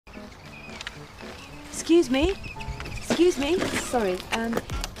Excuse me? Excuse me? Sorry,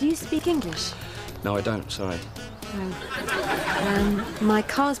 do you speak English? No, I don't, sorry. Oh. My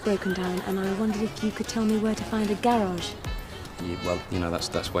car's broken down, and I wondered if you could tell me where to find a garage. Well, you know,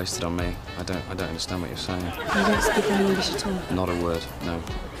 that's wasted on me. I don't understand what you're saying. You don't speak any English at all? Not a word, no.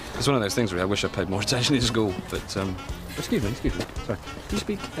 It's one of those things where I wish I paid more attention in school, but, Excuse me, sorry. Do you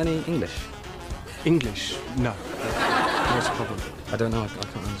speak any English? English? No. What's the problem? I don't know, I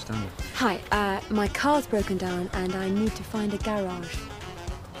can't understand it. Hi, my car's broken down, and I need to find a garage.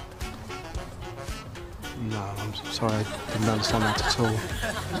 No, I'm sorry, I didn't understand that at all.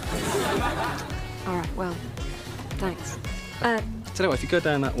 All right, well, thanks. Tell you what, if you go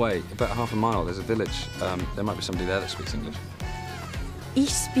down that way, about half a mile, there's a village. There might be somebody there that speaks English.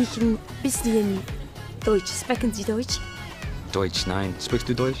 Ich speak ein bisschen Deutsch. Sprechen Sie Deutsch? Deutsch, nein. Sprichst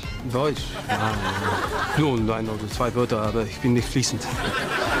du Deutsch? Deutsch? Nur ein oder zwei Wörter, aber ich bin nicht fließend.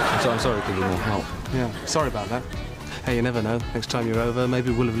 I'm sorry, we could do more help. Yeah, sorry about that. Hey, you never know. Next time you're over,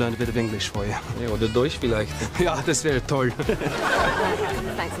 maybe we'll have learned a bit of English for you. Ja, oder Deutsch vielleicht. Ja, das wäre toll.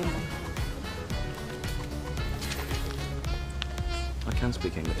 Thanks, England. I can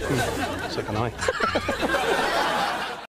speak English. So can I.